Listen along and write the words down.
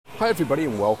Hi everybody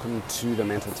and welcome to the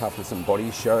Mental Toughness and Body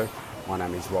Show. My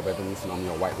name is Rob Evans and I'm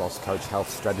your weight loss coach, health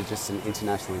strategist and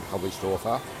internationally published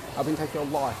author. I've been taking your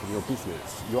life and your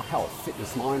business, your health,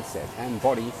 fitness, mindset and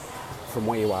body from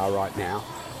where you are right now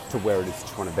to where it is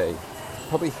you want to be.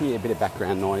 Probably hear a bit of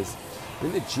background noise. I'm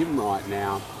in the gym right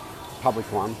now, public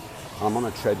one. I'm on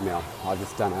a treadmill. I've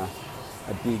just done a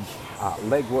big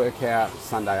leg workout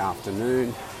Sunday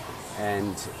afternoon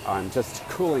and I'm just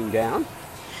cooling down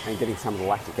and getting some of the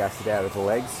lactic acid out of the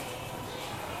legs.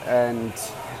 And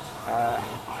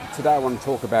today I want to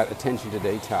talk about attention to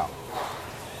detail.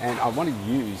 And I want to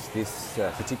use this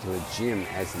particular gym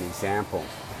as an example.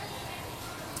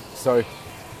 So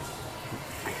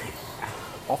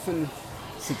often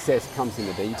success comes in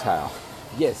the detail.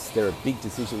 Yes, there are big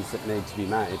decisions that need to be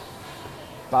made,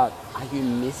 but are you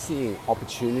missing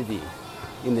opportunity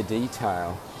in the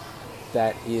detail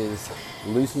that is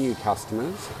losing you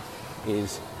customers,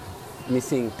 is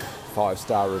missing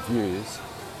 5-star reviews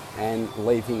and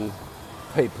leaving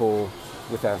people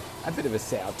with a bit of a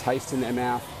sour taste in their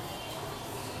mouth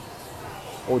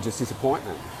or just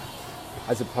disappointment,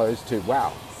 as opposed to,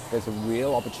 wow, there's a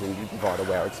real opportunity to provide a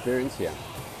wow experience here.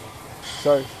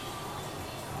 So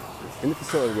in the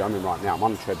facility I'm in right now, I'm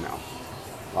on a treadmill.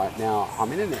 Right now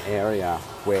I'm in an area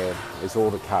where there's all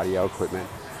the cardio equipment,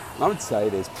 and I would say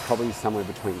there's probably somewhere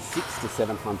between $600,000 to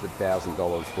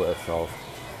 $700,000 worth of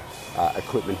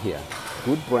equipment here.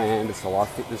 Good brand, it's a Life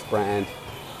Fitness brand,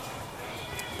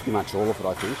 pretty much all of it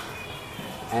I think.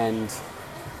 And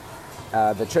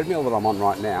the treadmill that I'm on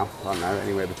right now, I don't know,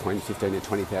 anywhere between $15,000 to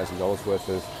 $20,000 worth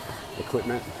of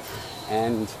equipment,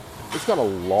 and it's got a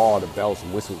lot of bells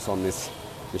and whistles on this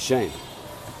machine.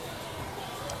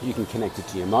 You can connect it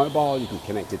to your mobile, you can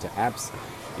connect it to apps,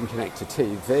 you can connect to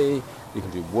TV, you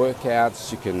can do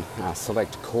workouts, you can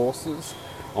select courses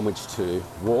on which to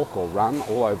walk or run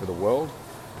all over the world.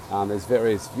 There's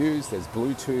various views, there's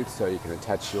Bluetooth, so you can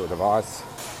attach your device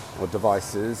or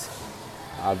devices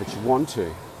that you want to.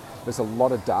 There's a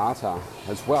lot of data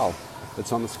as well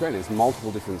that's on the screen. There's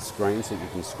multiple different screens that you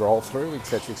can scroll through,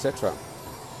 etc., etc.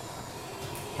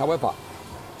 However,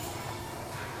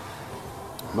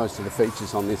 most of the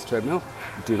features on this treadmill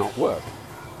do not work.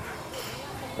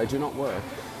 They do not work.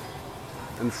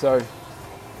 And so,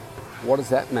 what does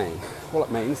that mean? Well,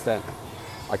 it means that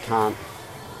I can't,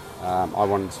 I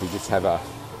wanted to just have a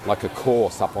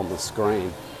course up on the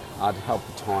screen to help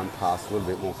the time pass a little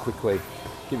bit more quickly,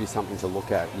 give you something to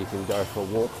look at. You can go for a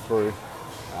walk through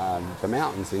the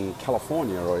mountains in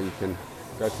California, or you can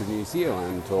go to New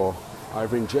Zealand or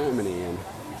over in Germany, and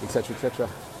etc., etc.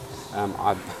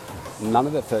 None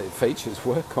of the features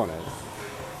work on it.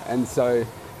 And so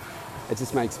it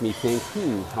just makes me think,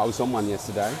 I was on one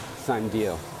yesterday, same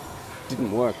deal.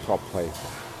 Didn't work properly.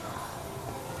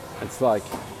 It's like,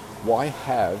 why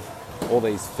have all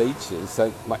these features?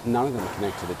 So like none of them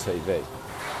connect to the TV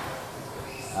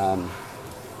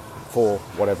for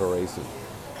whatever reason.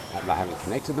 They haven't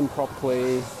connected them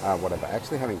properly, whatever.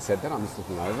 Actually, having said that, I'm just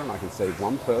looking over and I can see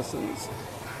one person's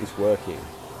is working.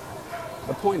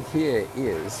 The point here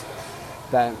is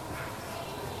that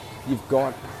you've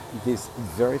got this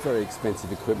very, very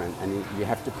expensive equipment and you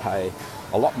have to pay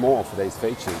a lot more for these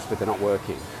features, but they're not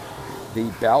working. The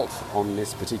belt on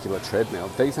this particular treadmill,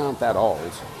 these aren't that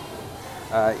old.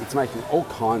 It's making all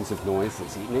kinds of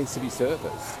noises. It needs to be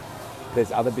serviced.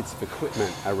 There's other bits of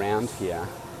equipment around here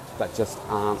that just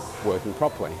aren't working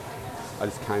properly. I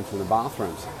just came from the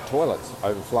bathrooms, toilets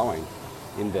overflowing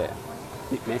in there,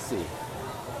 a bit messy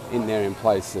in there in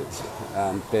places.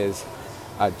 There's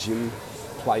gym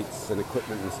plates and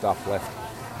equipment and stuff left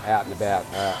out and about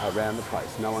around the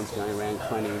place. No one's going around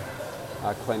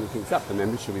cleaning things up. The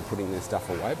members should be putting their stuff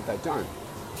away, but they don't.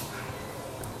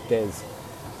 There's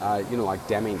like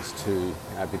damage to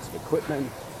bits of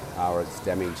equipment, or it's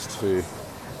damage to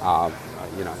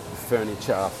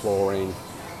furniture, flooring,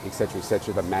 etc.,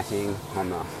 etc. The matting on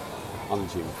the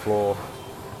gym floor,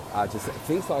 just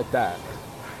things like that.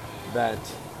 That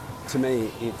to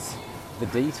me, it's the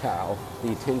detail,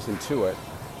 the attention to it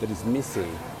that is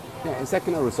missing. Now, is that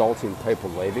going to result in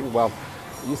people leaving? Well,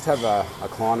 I used to have a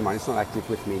client of mine, he's not active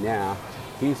with me now.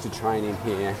 He used to train in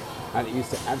here, and it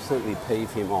used to absolutely peeve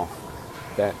him off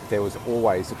that there was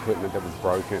always equipment that was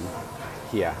broken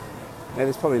here. Now,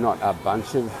 there's probably not a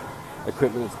bunch of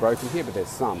equipment that's broken here, but there's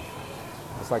some.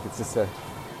 It's like it's just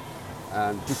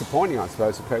disappointing, I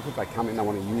suppose, for people. They come in, they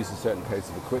want to use a certain piece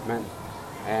of equipment,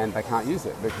 and they can't use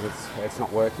it because it's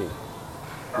not working.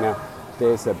 Now,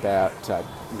 there's about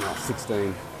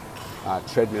 16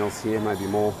 treadmills here, maybe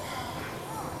more,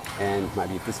 and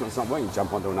maybe if this one's not working,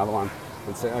 jump onto another one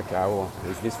and say, okay, well,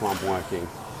 is this one working?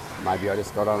 maybe I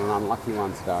just got on an unlucky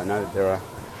one today. I know that there are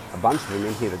a bunch of them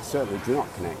in here that certainly do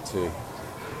not connect to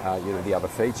the other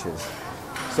features.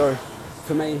 So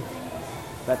for me,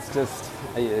 that's just,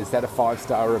 is that a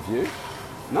 5-star review?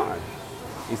 No.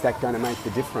 Is that going to make the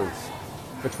difference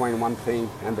between one thing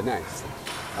and the next?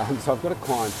 So I've got a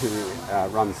client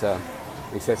who runs a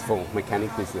successful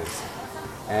mechanic business,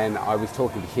 and I was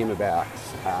talking to him about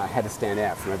how to stand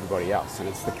out from everybody else, and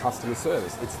it's the customer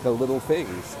service, it's the little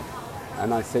things.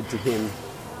 And I said to him,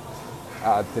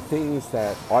 the things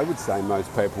that I would say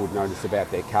most people would notice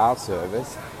about their car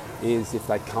service is if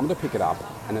they come to pick it up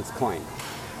and it's clean.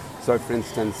 So for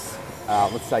instance,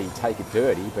 let's say you take it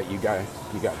dirty, but you go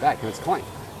back and it's clean.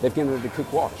 They've given it a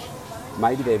quick wash.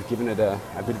 Maybe they've given it a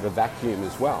bit of a vacuum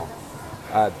as well.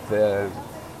 The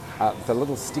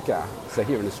little sticker, so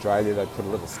here in Australia they put a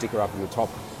little sticker up in the top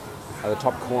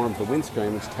corner of the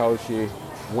windscreen which tells you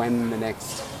when the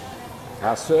next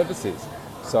service is.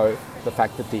 So the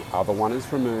fact that the other one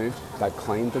is removed, they've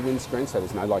cleaned the windscreen so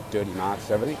there's no like dirty marks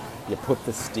or everything. You put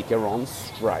the sticker on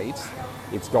straight,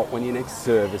 it's got when your next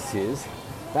service is,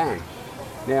 bang.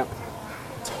 Now,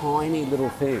 tiny little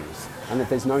things, and that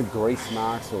there's no grease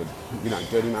marks or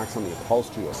dirty marks on the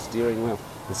upholstery or steering wheel.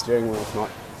 The steering wheel's not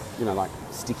like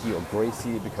sticky or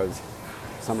greasy because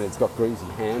somebody that's got greasy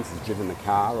hands has driven the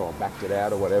car or backed it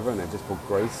out or whatever and they just put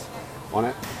grease on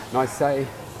it. And I say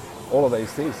all of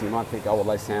these things, you might think, oh well,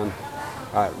 they sound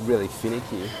really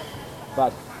finicky,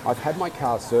 but I've had my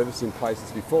car serviced in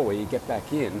places before where you get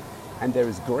back in and there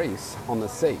is grease on the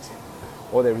seat,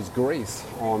 or there is grease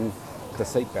on the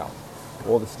seat belt,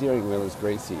 or the steering wheel is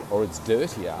greasy, or it's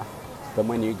dirtier than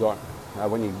when you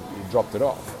dropped it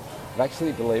off. But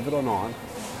actually, believe it or not,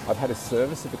 I've had a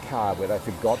service of a car where they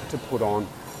forgot to put on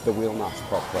the wheel nuts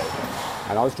properly.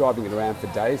 And I was driving it around for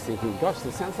days thinking, gosh,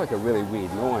 this sounds like a really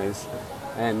weird noise.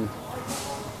 And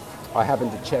I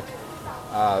happened to check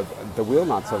the wheel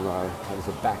nuts on a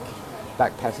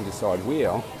back passenger side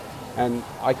wheel, and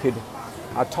I could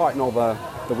tighten all the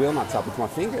wheel nuts up with my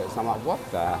fingers. I'm like, what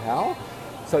the hell?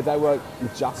 So they were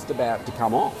just about to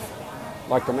come off.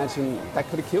 Like, imagine that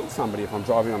could have killed somebody if I'm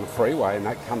driving on the freeway and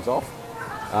that comes off.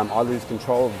 I lose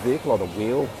control of the vehicle or the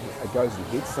wheel, it goes and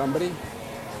hits somebody.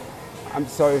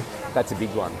 So that's a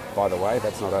big one, by the way.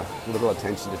 That's not a little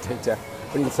attention to detail.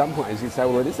 But in some ways you'd say,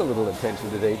 well, it is a little attention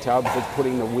to detail because it's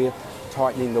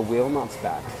tightening the wheel nuts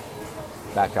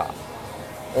back up.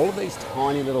 All of these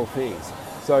tiny little things.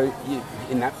 So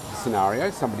in that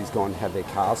scenario, somebody's gone to have their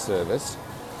car serviced.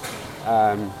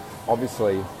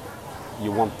 Obviously,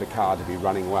 you want the car to be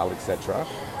running well, etc.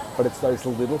 But it's those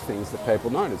little things that people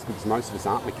notice because most of us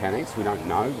aren't mechanics. We don't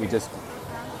know. We just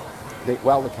think,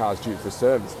 well, the car's due for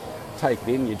service. Take it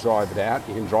in, you drive it out.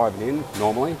 You can drive it in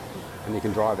normally, and you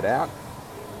can drive it out.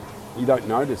 You don't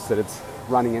notice that it's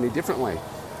running any differently.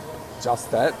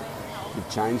 Just that you've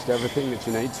changed everything that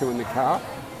you need to in the car,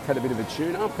 had a bit of a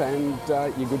tune-up, and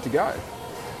you're good to go.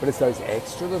 But it's those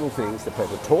extra little things that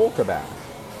people talk about.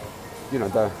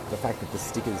 The fact that the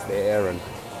sticker's there and,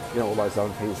 all those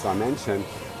other things I mentioned.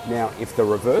 Now, if the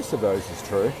reverse of those is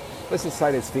true, let's just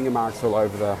say there's finger marks all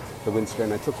over the windscreen.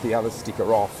 They took the other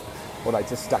sticker off, or they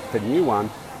just stuck the new one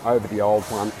over the old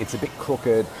one. It's a bit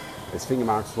crooked. There's finger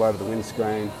marks all over the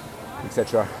windscreen,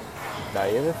 etc.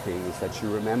 They are the things that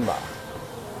you remember.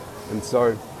 And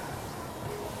so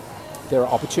there are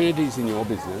opportunities in your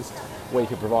business where you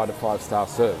can provide a 5-star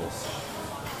service.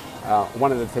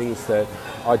 One of the things that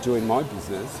I do in my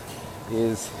business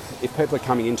is if people are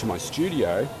coming into my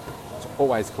studio, it's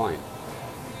always clean,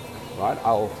 right?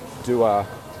 I'll do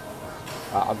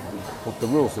the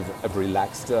rules have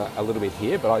relaxed a little bit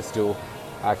here, but I still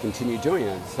continue doing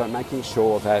it. So making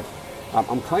sure that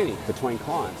I'm cleaning between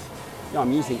clients.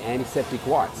 I'm using antiseptic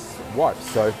wipes.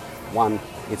 So one,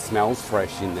 it smells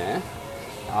fresh in there.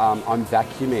 I'm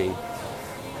vacuuming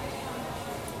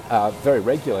very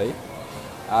regularly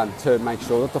to make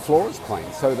sure that the floor is clean,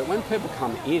 so that when people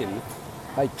come in,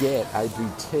 they get a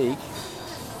boutique,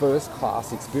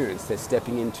 first-class experience. They're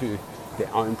stepping into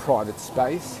their own private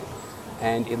space,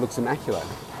 and it looks immaculate.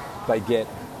 They get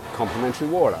complimentary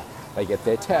water. They get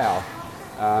their towel,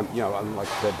 like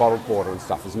their bottled water and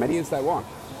stuff, as many as they want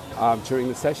during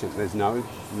the session. There's no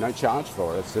charge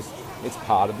for it. It's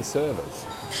part of the service.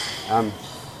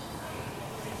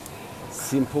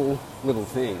 Simple little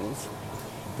things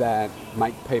that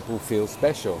make people feel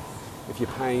special. If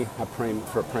you're paying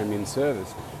for a premium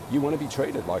service, you want to be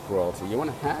treated like royalty. You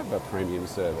want to have a premium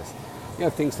service.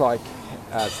 Things like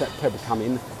people come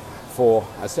in for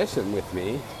a session with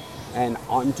me, and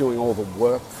I'm doing all the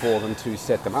work for them to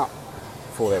set them up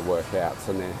for their workouts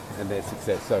and their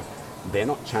success. So they're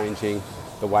not changing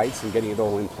the weights and getting it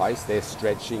all in place. They're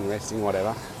stretching, resting,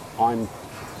 whatever. I'm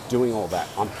doing all that.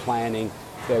 I'm planning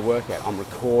their workout. I'm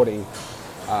recording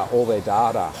all their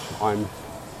data. I'm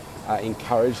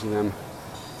encouraging them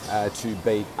to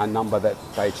beat a number that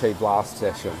they achieved last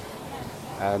session.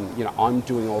 I'm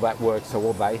doing all that work, so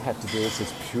all they have to do is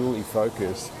just purely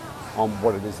focus on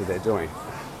what it is that they're doing.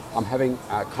 I'm having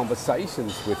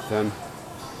conversations with them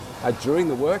during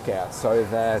the workout so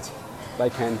that they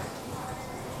can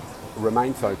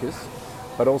remain focused,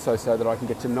 but also so that I can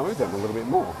get to know them a little bit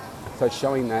more. So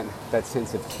showing that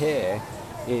sense of care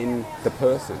in the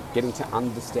person, getting to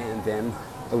understand them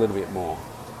a little bit more,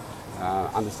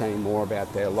 understanding more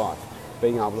about their life,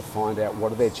 being able to find out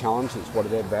what are their challenges, what are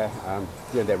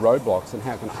their roadblocks, and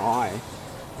how can I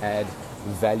add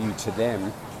value to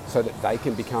them so that they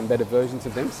can become better versions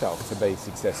of themselves to be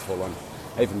successful and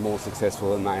even more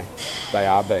successful than they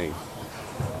are being.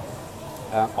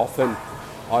 Often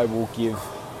I will give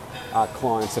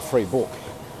clients a free book.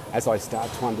 As I start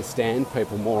to understand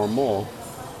people more and more,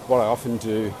 what I often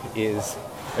do is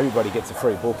everybody gets a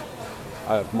free book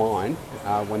of mine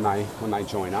when they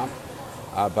join up,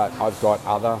 but I've got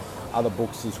other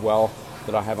books as well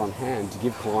that I have on hand to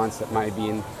give clients that may be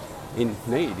in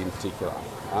need in particular.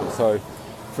 So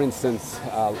for instance,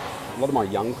 a lot of my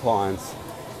young clients,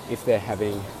 if they're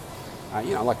having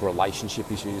like relationship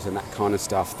issues and that kind of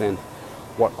stuff, then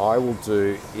what I will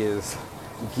do is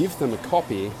give them a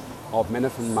copy of Men Are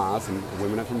From Mars and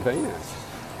Women Are From Venus.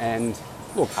 And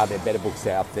look, are there better books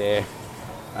out there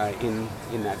in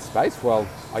that space? Well,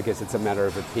 I guess it's a matter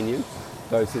of opinion.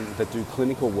 Those that do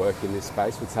clinical work in this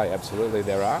space would say absolutely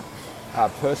there are.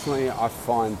 Personally, I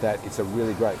find that it's a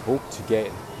really great book to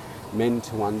get men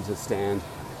to understand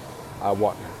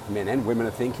what men and women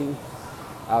are thinking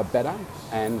better,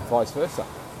 and vice versa,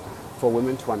 for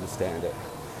women to understand it.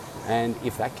 And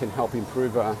if that can help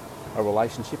improve a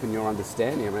relationship in your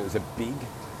understanding, I mean, it was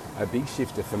a big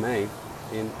shifter for me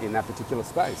in that particular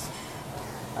space.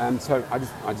 So I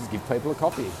just give people a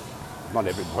copy. Not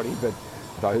everybody, but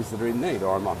those that are in need.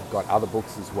 Or I've got other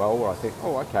books as well where I think,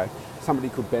 oh, okay, somebody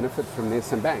could benefit from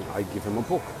this, and bang, I give them a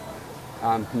book.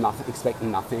 Expecting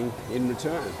nothing in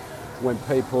return. When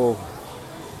people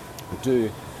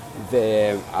do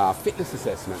their fitness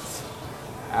assessments,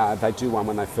 they do one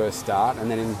when they first start, and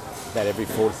then in about every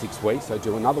 4 to 6 weeks they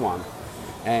do another one.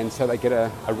 And so they get a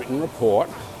written report,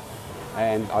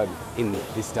 and in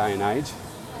this day and age,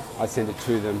 I send it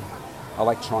to them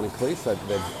electronically so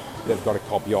that they've got a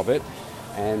copy of it,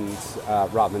 and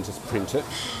rather than just print it,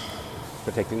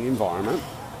 protecting the environment.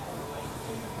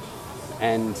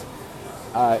 And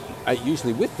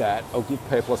usually with that, I'll give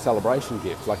people a celebration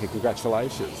gift, like a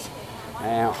congratulations.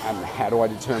 How do I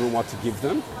determine what to give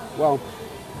them? Well,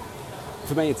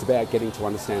 for me, it's about getting to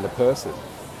understand a person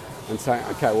and saying,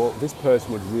 okay, well, this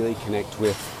person would really connect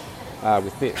with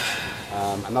this.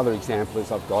 Another example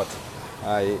is I've got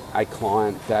a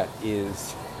client that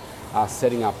is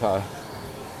setting up a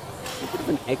bit of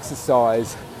an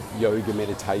exercise, yoga,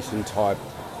 meditation type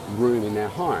room in their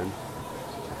home.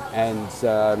 And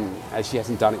as she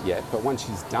hasn't done it yet, but once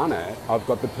she's done it, I've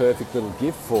got the perfect little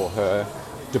gift for her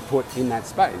to put in that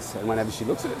space. And whenever she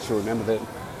looks at it, she'll remember that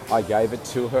I gave it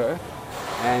to her.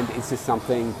 And it's just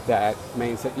something that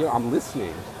means that, I'm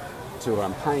listening to her,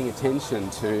 I'm paying attention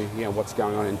to, what's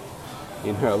going on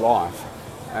in her life.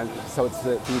 And so it's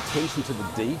the attention to the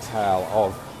detail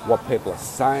of what people are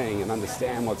saying and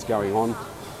understand what's going on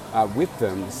with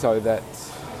them, so that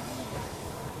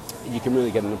you can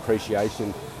really get an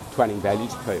appreciation to adding value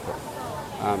to people.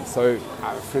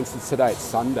 For instance, today it's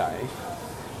Sunday.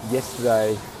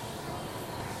 Yesterday,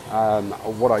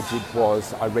 what I did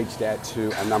was I reached out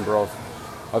to a number of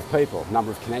people, a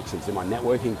number of connections in my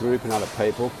networking group and other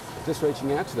people, just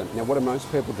reaching out to them. Now, what do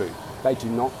most people do? They do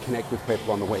not connect with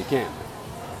people on the weekend,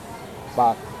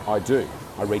 but I do.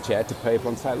 I reach out to people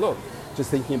and say, look, just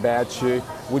thinking about you,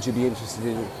 would you be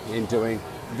interested in doing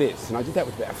this? And I did that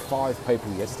with about 5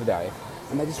 people yesterday,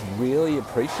 and they just really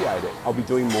appreciate it. I'll be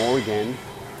doing more again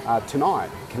tonight,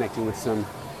 connecting with some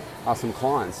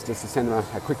clients, just to send them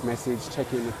a quick message,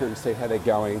 check in with them, see how they're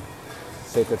going,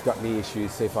 see if they've got any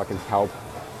issues, see if I can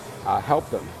help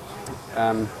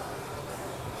them.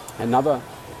 Another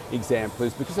example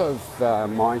is because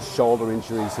of my shoulder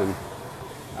injuries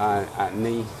and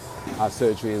knee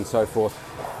surgery and so forth,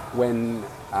 when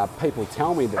people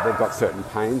tell me that they've got certain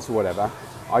pains or whatever,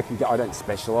 I don't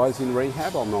specialise in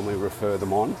rehab. I'll normally refer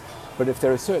them on. But if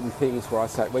there are certain things where I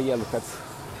say, well, yeah, look,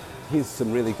 here's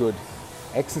some really good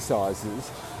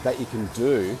exercises that you can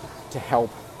do to help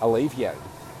alleviate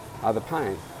the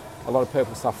pain. A lot of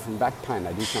people suffer from back pain.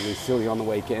 They do something silly on the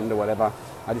weekend or whatever.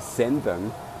 I just send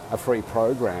them a free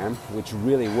program which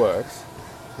really works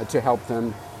to help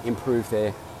them improve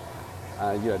their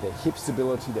their hip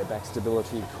stability, their back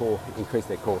stability, increase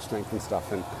their core strength and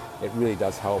stuff, and it really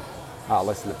does help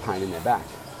lessen the pain in their back.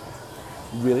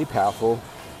 Really powerful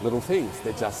little things.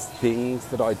 They're just things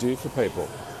that I do for people.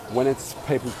 When it's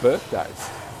people's birthdays,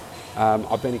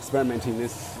 I've been experimenting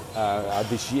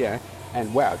this year,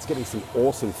 and wow, it's getting some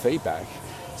awesome feedback.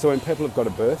 So when people have got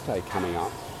a birthday coming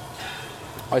up,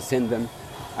 I send them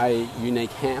a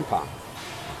unique hamper.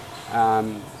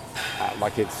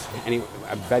 Like it's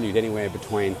valued anywhere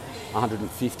between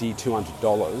 $150,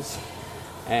 $200,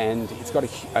 and it's got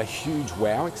a huge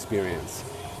wow experience.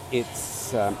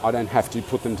 It's I don't have to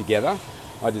put them together.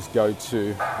 I just go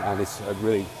to this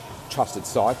really trusted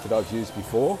site that I've used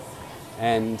before,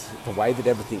 and the way that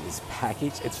everything is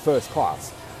packaged, it's first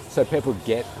class. So people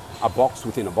get a box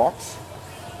within a box.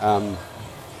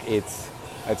 It's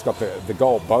got the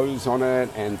gold bows on it,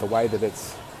 and the way that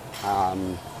it's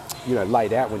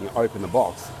laid out when you open the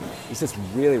box, it's just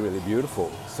really, really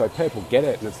beautiful. So people get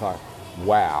it and it's like,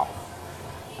 wow.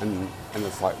 And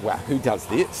it's like, wow, who does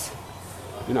this?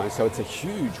 So it's a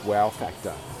huge wow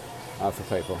factor for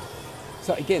people.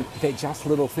 So again, they're just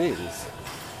little things.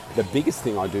 The biggest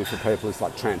thing I do for people is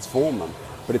like transform them,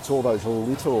 but it's all those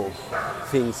little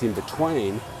things in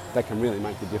between that can really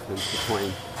make the difference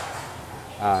between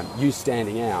you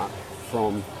standing out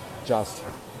from just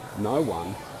no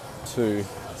one to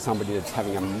somebody that's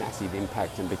having a massive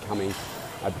impact and becoming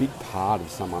a big part of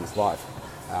someone's life.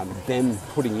 Them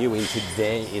putting you into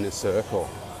their inner circle,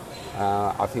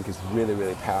 I think is really,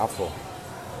 really powerful.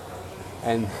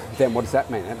 And then what does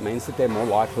that mean? It means that they're more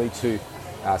likely to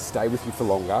stay with you for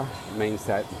longer. It means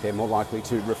that they're more likely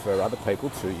to refer other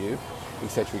people to you,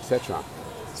 etc., etc.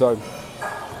 So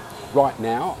right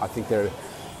now, I think there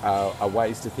are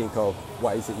ways to think of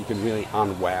ways that you can really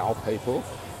unwow people,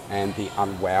 and the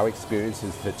unwow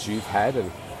experiences that you've had,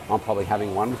 and I'm probably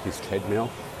having one with this treadmill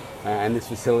and this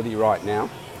facility right now,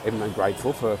 even though I'm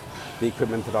grateful for the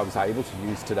equipment that I was able to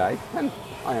use today, and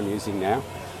I am using now.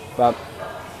 But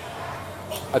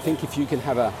I think if you can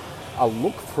have a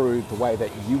look through the way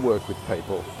that you work with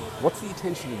people, what's the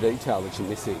attention to detail that you're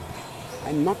missing?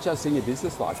 And not just in your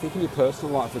business life, think in your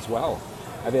personal life as well.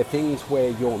 Are there things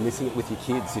where you're missing it with your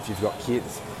kids, if you've got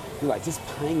kids? You're like just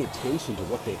paying attention to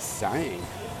what they're saying,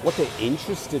 what they're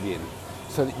interested in,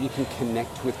 so that you can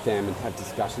connect with them and have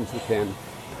discussions with them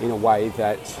in a way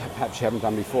that perhaps you haven't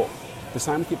done before. The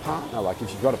same with your partner. Like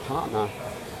if you've got a partner,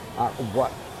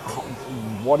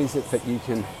 what is it that you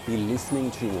can be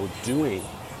listening to or doing?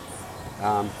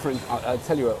 I'll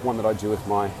tell you one that I do with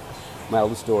my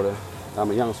eldest daughter.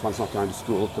 My youngest one's not going to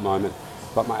school at the moment,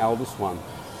 but my eldest one,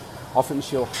 often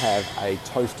she'll have a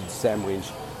toasted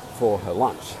sandwich for her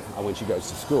lunch when she goes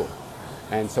to school.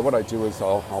 And so what I do is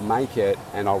I'll make it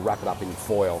and I'll wrap it up in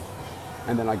foil.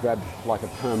 And then I grab like a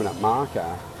permanent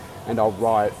marker and I'll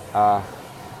write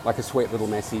like a sweet little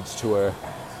message to her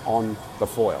on the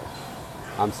foil.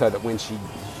 So that when she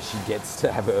gets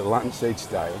to have her lunch each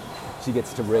day, she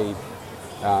gets to read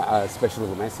a special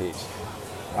little message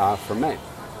from me.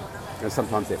 And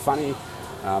sometimes they're funny,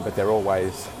 but they're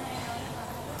always,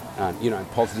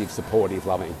 positive, supportive,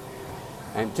 loving.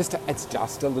 And it's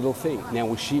just a little thing. Now,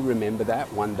 will she remember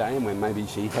that one day, and when maybe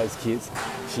she has kids,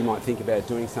 she might think about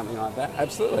doing something like that?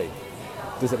 Absolutely.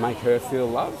 Does it make her feel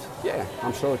loved? Yeah,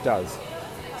 I'm sure it does.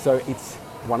 So it's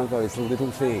one of those little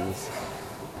things.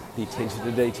 The attention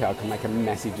to detail can make a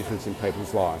massive difference in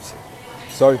people's lives.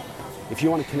 So if you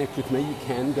want to connect with me, you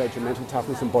can go to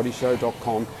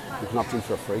mentaltoughnessandbodyshow.com. You can opt in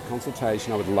for a free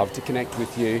consultation. I would love to connect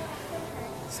with you.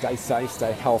 Stay safe,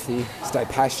 stay healthy, stay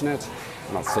passionate,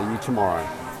 and I'll see you tomorrow.